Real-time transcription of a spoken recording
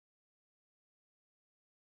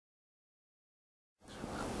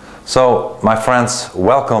So, my friends,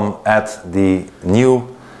 welcome at the new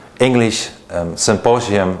English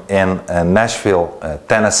symposium in Nashville,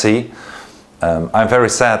 Tennessee. I'm very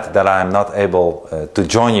sad that I'm not able to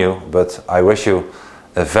join you, but I wish you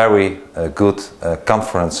a very good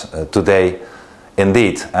conference today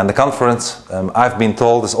indeed. And the conference, I've been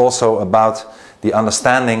told, is also about the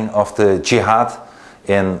understanding of the jihad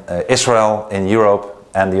in Israel, in Europe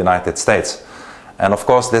and the United States. And of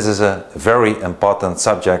course this is a very important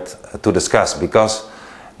subject to discuss, because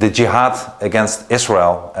the jihad against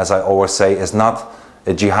Israel, as I always say, is not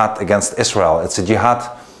a jihad against Israel. It's a jihad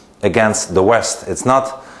against the West. It's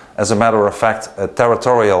not, as a matter of fact, a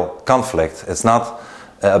territorial conflict. It's not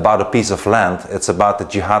about a piece of land. It's about the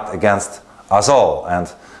jihad against us all. And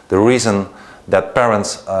the reason that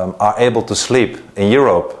parents are able to sleep in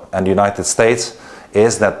Europe and the United States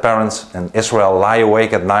is that parents in Israel lie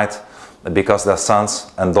awake at night because their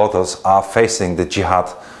sons and daughters are facing the jihad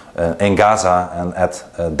in Gaza and at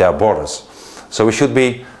their borders. So we should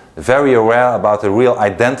be very aware about the real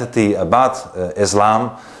identity about Islam,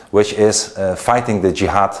 which is fighting the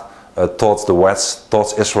jihad towards the West,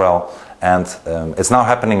 towards Israel, and it's now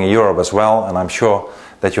happening in Europe as well, and I'm sure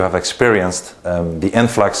that you have experienced the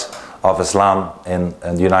influx of Islam in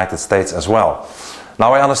the United States as well.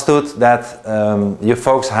 Now, I understood that you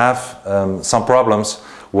folks have some problems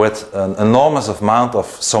with an enormous amount of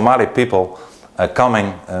Somali people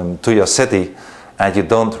coming to your city, and you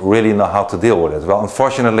don't really know how to deal with it. Well,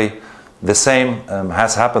 unfortunately, the same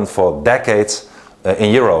has happened for decades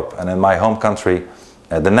in Europe and in my home country,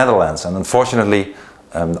 the Netherlands. And unfortunately,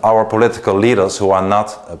 our political leaders, who are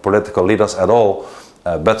not political leaders at all,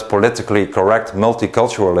 but politically correct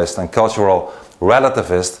multiculturalists and cultural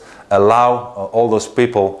relativists, allow all those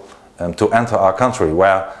people to enter our country,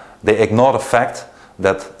 where they ignore the fact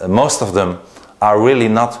that most of them are really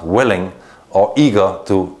not willing or eager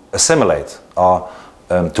to assimilate or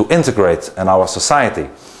to integrate in our society,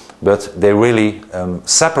 but they really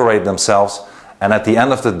separate themselves, and at the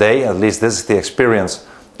end of the day, at least this is the experience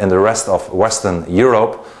in the rest of Western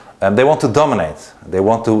Europe, they want to dominate, they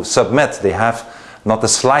want to submit, they have not the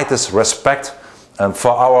slightest respect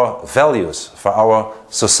for our values, for our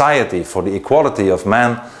society, for the equality of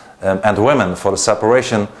men and women, for the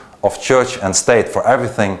separation of church and state, for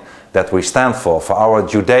everything that we stand for our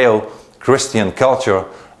Judeo-Christian culture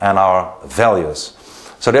and our values.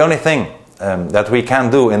 So the only thing that we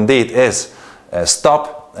can do indeed is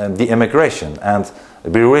stop the immigration and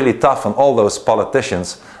be really tough on all those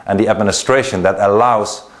politicians and the administration that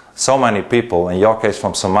allows so many people, in your case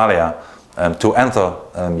from Somalia, to enter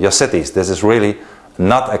your cities. This is really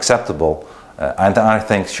not acceptable and I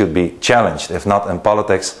think should be challenged, if not in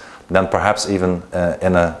politics, then perhaps even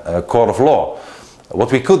in a court of law. What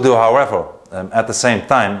we could do, however, at the same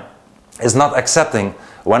time, is not accepting,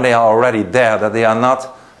 when they are already there, that they are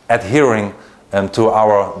not adhering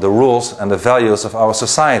to the rules and the values of our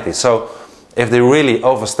society. So if they really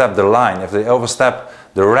overstep the line, if they overstep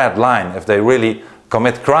the red line, if they really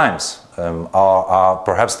commit crimes, or are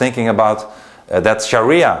perhaps thinking about that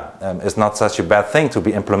Sharia is not such a bad thing to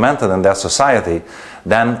be implemented in their society,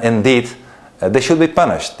 then indeed they should be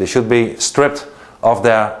punished. They should be stripped of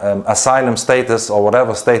their asylum status or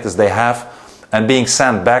whatever status they have, and being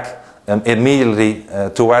sent back immediately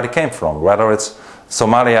to where they came from, whether it's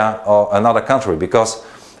Somalia or another country. Because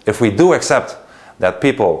if we do accept that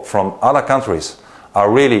people from other countries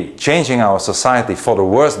are really changing our society for the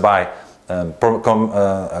worse by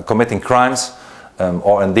committing crimes,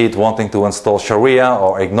 or indeed wanting to install Sharia,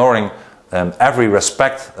 or ignoring every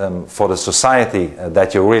respect for the society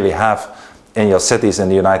that you really have in your cities in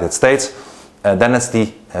the United States, then it's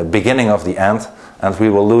the beginning of the end, and we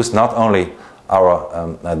will lose not only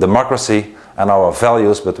our democracy and our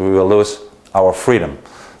values, but we will lose our freedom.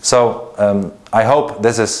 So I hope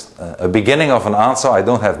this is a beginning of an answer. I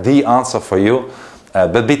don't have the answer for you,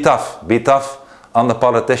 but be tough. Be tough on the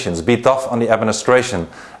politicians, be tough on the administration,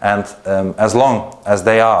 and as long as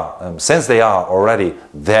they are, since they are already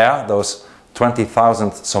there, those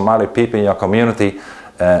 20,000 Somali people in your community,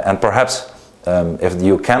 and perhaps if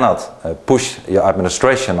you cannot push your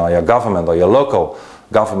administration or your government or your local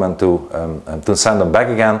government to send them back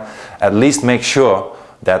again, at least make sure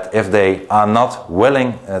that if they are not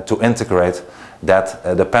willing to integrate, that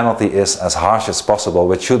the penalty is as harsh as possible,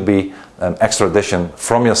 which should be extradition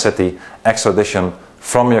from your city, extradition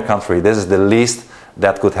from your country. This is the least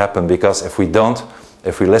that could happen, because if we don't,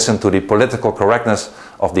 if we listen to the political correctness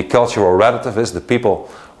of the cultural relativists, the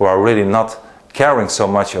people who are really not caring so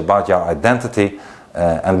much about your identity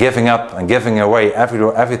and giving up and giving away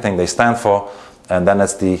everything they stand for, and then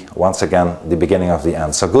it's once again the beginning of the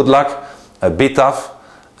end. So good luck, be tough,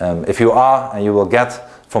 if you are and you will get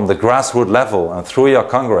from the grassroots level and through your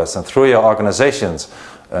Congress and through your organizations,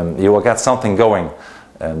 you will get something going,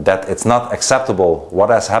 that it's not acceptable what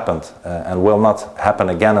has happened and will not happen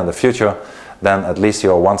again in the future, then at least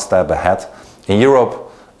you're one step ahead. In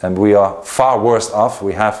Europe, we are far worse off.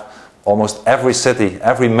 We have almost every city,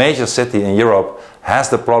 every major city in Europe has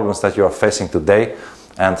the problems that you are facing today.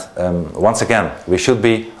 And once again, we should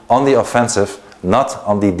be on the offensive, not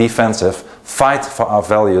on the defensive. Fight for our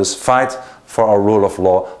values, fight for our rule of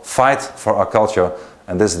law, fight for our culture,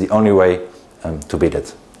 and this is the only way to beat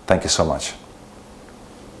it. Thank you so much.